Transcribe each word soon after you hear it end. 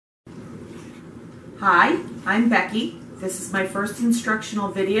Hi, I'm Becky. This is my first instructional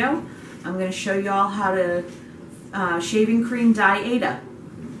video. I'm going to show you all how to shaving cream dye Ada.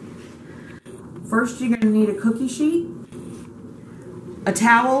 First, you're going to need a cookie sheet, a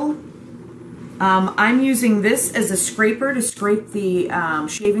towel. I'm using this as a scraper to scrape the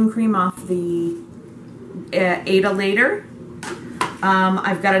shaving cream off the Ada later.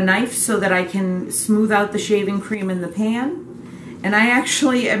 I've got a knife so that I can smooth out the shaving cream in the pan. And I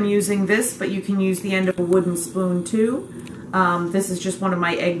actually am using this, but you can use the end of a wooden spoon too. This is just one of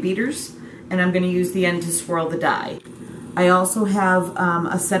my egg beaters, and I'm going to use the end to swirl the dye. I also have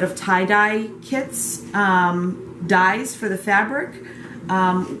a set of tie-dye kits, dyes for the fabric,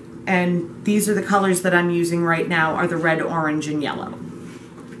 and these are the colors that I'm using right now, are the red, orange, and yellow.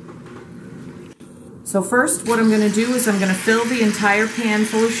 So first, what I'm going to do is I'm going to fill the entire pan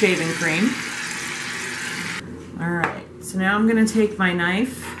full of shaving cream. Alright. So now I'm going to take my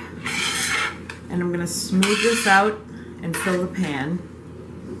knife and I'm going to smooth this out and fill the pan.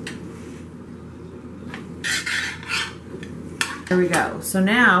 There we go. So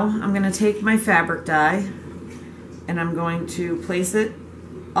now I'm going to take my fabric dye and I'm going to place it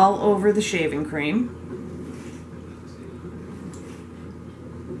all over the shaving cream.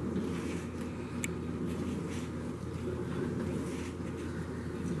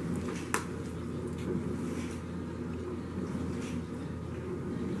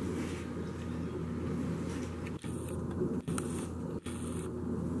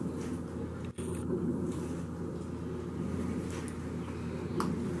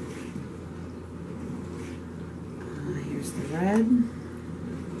 Here's the red.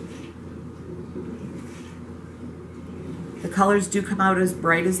 The colors do come out as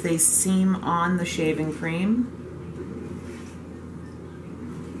bright as they seem on the shaving cream.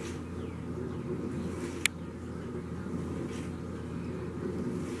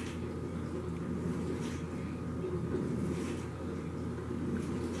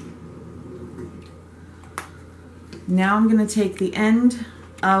 Now I'm going to take the end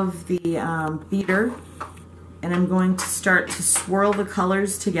of the beater and I'm going to start to swirl the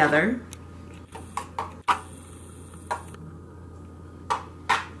colors together.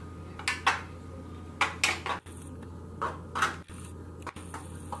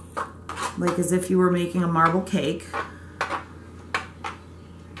 Like as if you were making a marble cake.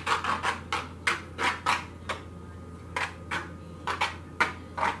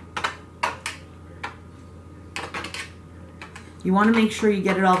 You want to make sure you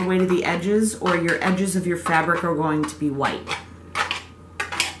get it all the way to the edges, or your edges of your fabric are going to be white.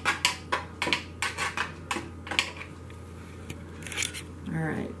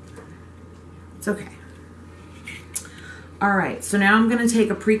 Alright. It's okay. Alright, so now I'm going to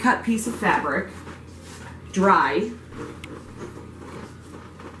take a pre-cut piece of fabric, dry,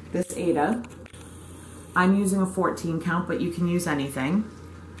 this Ada. I'm using a 14 count, but you can use anything.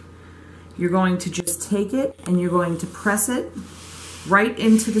 You're going to just take it and you're going to press it right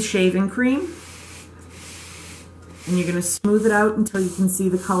into the shaving cream. And you're going to smooth it out until you can see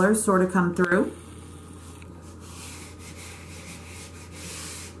the color sort of come through.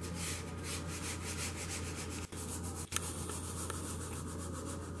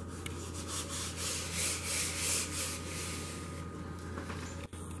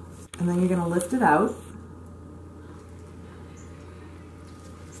 And then you're going to lift it out.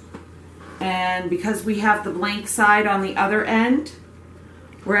 And because we have the blank side on the other end,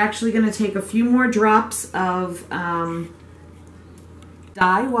 we're actually going to take a few more drops of dye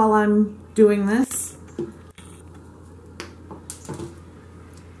while I'm doing this.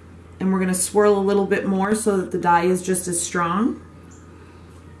 And we're going to swirl a little bit more so that the dye is just as strong.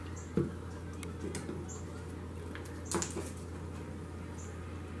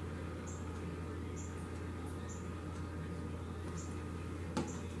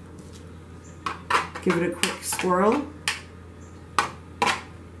 Give it a quick swirl.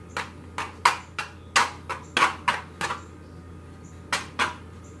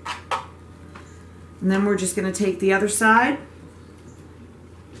 And then we're just going to take the other side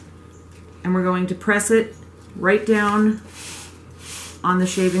and we're going to press it right down on the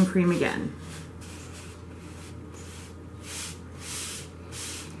shaving cream again.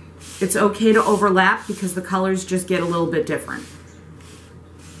 It's okay to overlap because the colors just get a little bit different.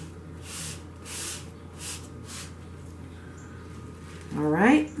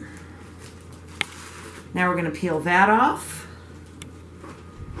 Alright, now we're going to peel that off.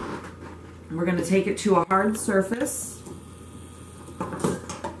 We're going to take it to a hard surface.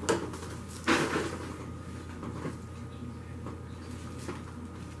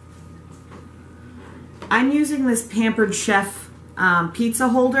 I'm using this Pampered Chef pizza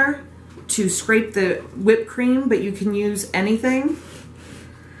holder to scrape the whipped cream, but you can use anything.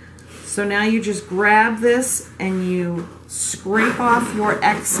 So now you just grab this and you scrape off your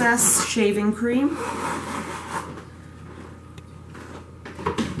excess shaving cream.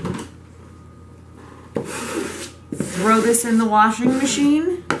 Throw this in the washing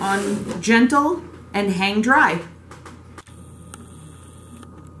machine on gentle and hang dry.